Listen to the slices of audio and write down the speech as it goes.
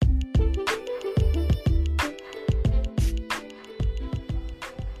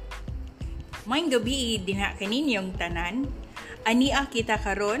Maayong gabi dinha kaninyong tanan. Ania kita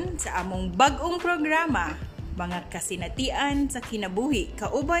karon sa among bag-ong programa, mga kasinatian sa kinabuhi.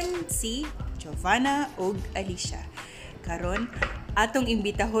 Kauban si Giovanna ug Alicia. Karon atong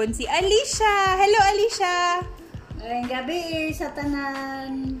imbitahon si Alicia. Hello Alicia. Ngayong gabi sa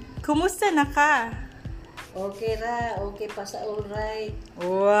tanan. Kumusta na ka? Okay ra, okay pa sa alright.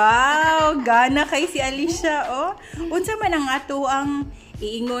 Wow, gana kay si Alicia oh. Unsa man ang ato ang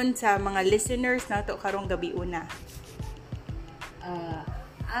iingon sa mga listeners nato karong gabi una?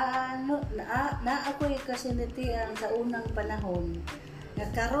 Na ako'y kasinatian sa unang panahon nga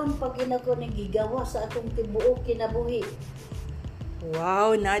karon pag inako ning gigawa sa akong tibuok kinabuhi.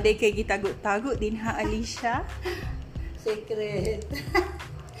 Wow, naday kay gitago-tago din ha Alicia. Secret.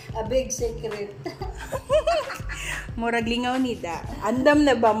 A big secret. Murag lingaw nida. Andam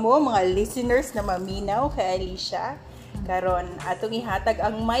na ba mo mga listeners na maminaw kay Alicia? Karon atong ihatag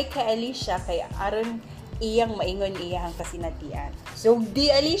ang mic kay Alicia kay aron iyang maingon iyang kasinatian. So di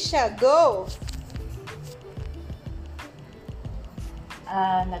Alicia, go.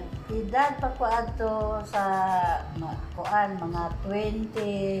 Nag-edad pa ko adto sa mga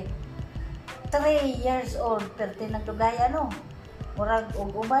 23 years old pero tinagdugaya no. Murag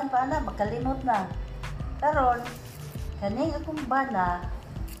og uban pa na makalimot na. Karon kaning akong bana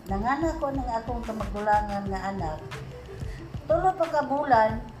nanganak ko ng akong kamagulangan nga anak. Tulo pa ka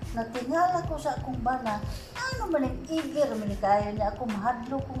bulan natingala ko sa akong bana, ano man ang eager man kayo niya ako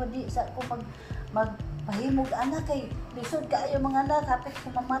mahadlo ko nga di sa ako magpahimog anak kay lisod kaayo mga anak hapit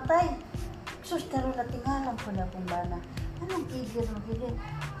ko mamatay. Sus karon natingalan ko na akong bana. Anong eager mo gid?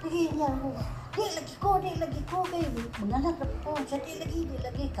 Dili niya mo. Di lagi ko kay mga anak ko sa di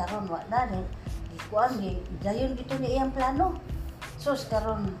lagi karon wa na ni. Kuan ni dayon dito ni iyang plano. Sus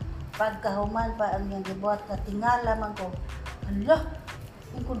karon pagkahuman pa ang iyang gibuhat katingala man ko. Ala,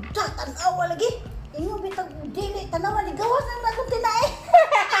 ingkod tanawa lagi. Ingon bitag dili tanawa ni gawas na akong tinae.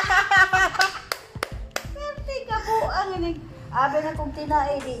 Perti ka po ang inig. Abi na kong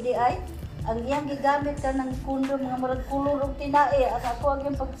tinae di ay. Ang iyang gigamit ka ng kondom nga murag kulor og tinae. At ako ang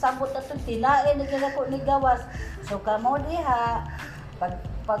iyang pagsabot atong tinae na ginako ni gawas. So kamo diha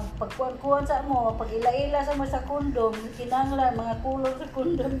pagkuan sa mo, pag ila-ila sa mo sa kondom, kinanglan mga kulor sa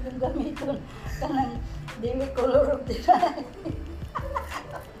kondom yung gamiton. Kanang dili kulor og tinae.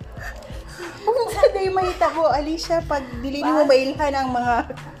 Kung sa day mahitabo, Alicia, pag dili mo mailhan ang mga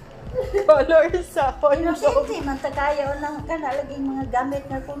colors sa kondom. Inosente man ta kayo nang kana laging mga gamit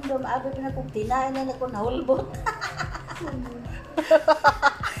nga kondom, abi na kog tinae na ko nahulbot.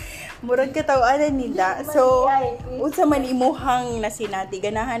 Murag katawanan nila. So, unsa man imuhang nasinati,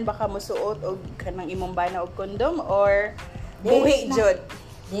 ganahan baka musuot og kanang imong bana og kondom or buhi jud?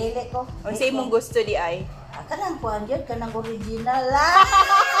 Dili ko. Unsa imong gusto di ay? Kanang kuan jud kanang original.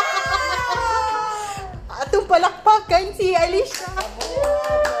 Atong palakpakan si Alicia.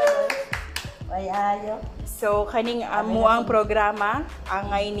 Ay ayo. So kaning amo ang programa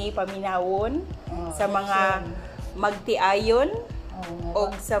angay ni paminawon sa mga magtiayon o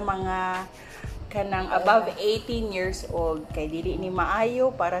sa mga kanang above 18 years old kay dili ni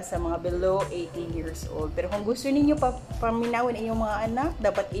maayo para sa mga below 18 years old. Pero kung gusto ninyo paminawon inyong mga anak,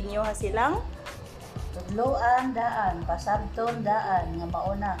 dapat inyo ha silang tudloan daan, pasabton daan nga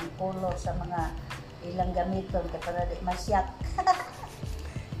mauna ang color sa mga ilang gamiton kay para di masyak.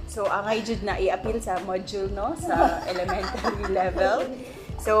 So angay jud na i-appeal sa module no sa elementary level.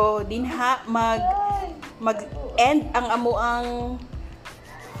 So dinha mag-end ang amuang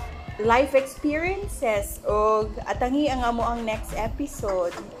life experiences o atangi ang amuang next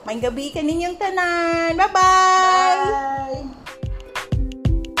episode. Maayong gabi kaninyong tanan. Bye-bye! Bye!